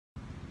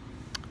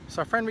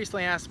So a friend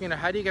recently asked me,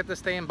 how do you get to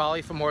stay in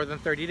Bali for more than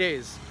 30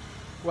 days?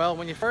 Well,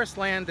 when you first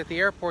land at the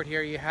airport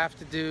here, you have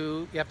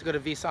to go to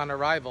visa on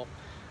arrival.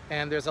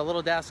 And there's a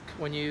little desk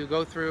when you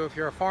go through, if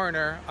you're a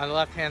foreigner, on the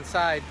left-hand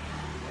side,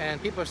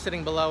 and people are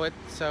sitting below it,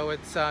 so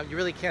it's you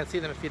really can't see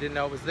them if you didn't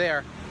know it was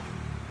there.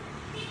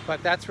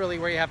 But that's really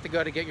where you have to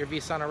go to get your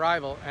visa on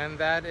arrival, and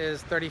that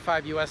is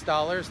 $35 US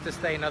to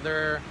stay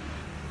another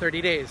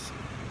 30 days.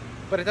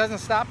 But it doesn't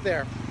stop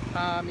there.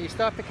 You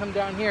still have to come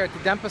down here to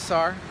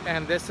Denpasar,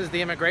 and this is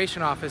the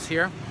immigration office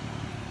here.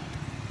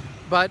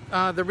 But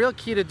the real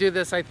key to do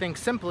this, I think,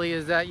 simply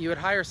is that you would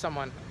hire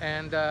someone.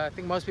 And I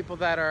think most people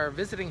that are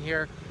visiting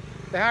here,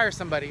 they hire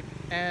somebody,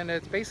 and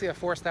it's basically a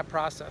 4-step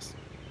process.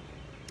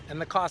 And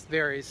the cost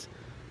varies.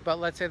 But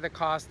let's say the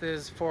cost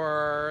is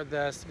for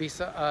this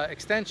visa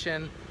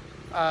extension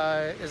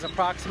is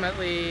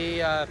approximately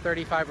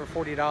 $35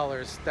 or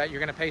 $40 that you're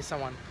going to pay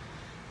someone.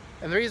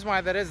 And the reason why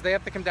that is, they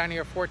have to come down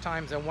here 4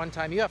 times, and 1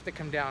 time you have to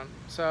come down.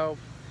 So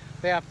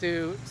they have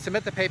to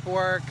submit the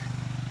paperwork,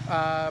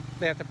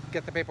 they have to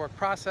get the paperwork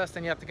processed,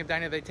 and you have to come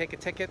down here. They take a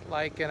ticket.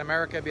 Like in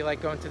America, it'd be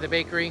like going to the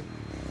bakery.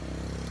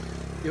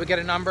 You would get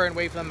a number and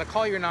wait for them to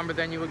call your number,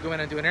 then you would go in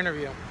and do an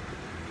interview.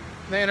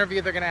 In the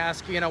interview, they're going to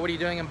ask you, what are you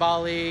doing in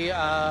Bali, where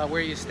are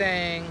you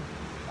staying,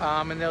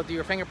 and they'll do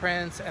your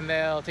fingerprints, and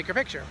they'll take your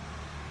picture.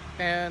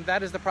 And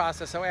that is the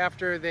process. So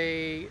after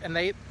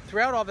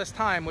throughout all this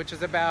time, which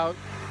is about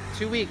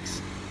 2 weeks,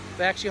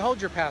 they actually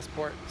hold your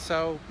passport.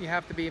 So you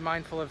have to be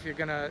mindful if you're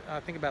going to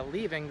think about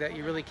leaving, that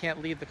you really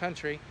can't leave the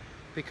country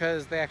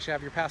because they actually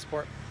have your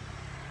passport.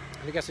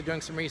 And I guess they're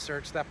doing some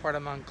research. That part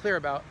I'm unclear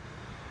about.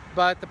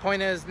 But the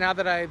point is, now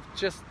that I've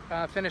just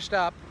finished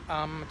up,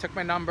 took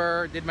my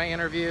number, did my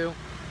interview,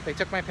 they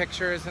took my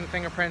pictures and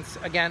fingerprints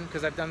again,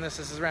 because I've done this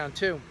is round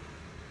 2,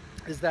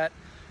 is that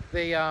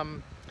they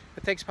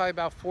it takes probably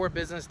about 4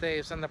 business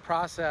days in the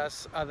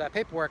process of that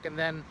paperwork, and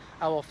then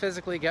I will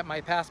physically get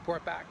my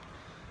passport back.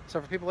 So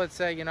for people that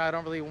say, I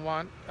don't really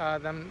want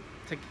them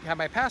to have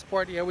my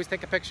passport, you always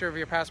take a picture of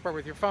your passport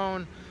with your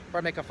phone,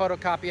 or make a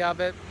photocopy of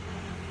it.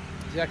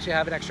 You actually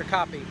have an extra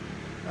copy.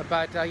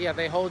 But yeah,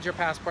 they hold your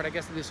passport. I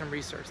guess to do some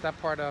research. That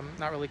part I'm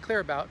not really clear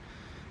about.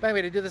 But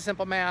anyway, to do the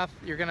simple math,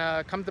 you're going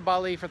to come to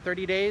Bali for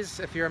 30 days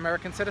if you're an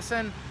American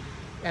citizen,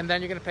 and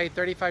then you're going to pay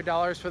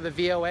 $35 for the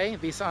VOA,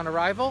 visa on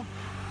arrival.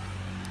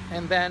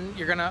 And then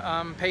you're going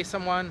to pay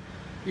someone,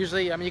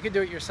 usually, you can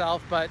do it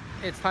yourself, but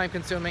it's time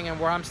consuming, and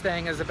where I'm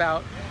staying is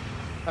about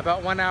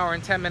 1 hour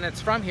and 10 minutes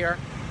from here.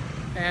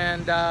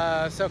 And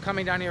so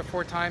coming down here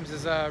 4 times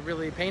is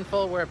really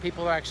painful, where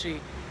people are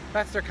actually,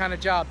 that's their kind of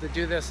job, to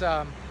do this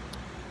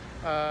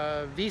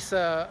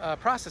visa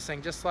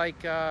processing, just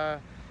like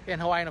in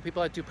Hawaii, I know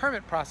people that do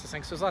permit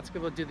processing. So there's lots of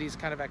people that do these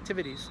kind of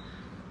activities,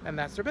 and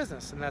that's their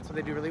business, and that's what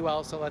they do really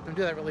well, so let them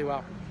do that really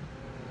well.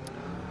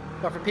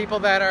 But for people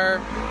that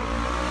are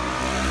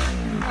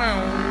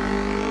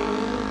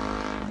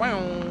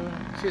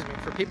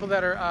for people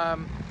that are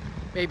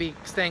maybe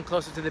staying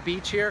closer to the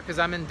beach here, because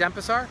I'm in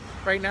Denpasar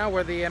right now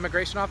where the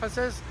immigration office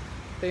is,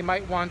 they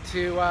might want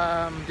to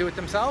do it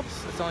themselves.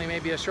 It's only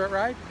maybe a short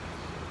ride,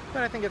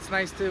 but I think it's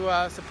nice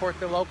to support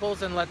the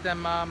locals and let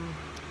them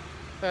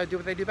do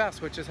what they do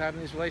best, which is having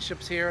these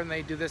relationships here, and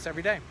they do this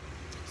every day.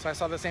 So I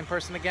saw the same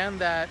person again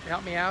that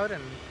helped me out,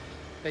 and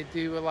they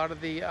do a lot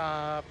of the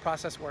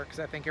process work,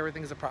 because I think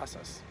everything is a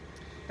process.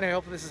 Anyway,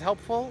 hopefully this is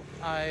helpful.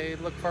 I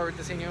look forward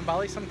to seeing you in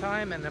Bali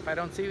sometime, and if I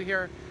don't see you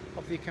here,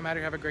 hopefully you come out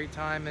here, have a great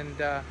time, and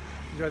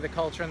enjoy the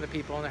culture and the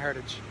people and the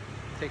heritage.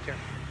 Take care.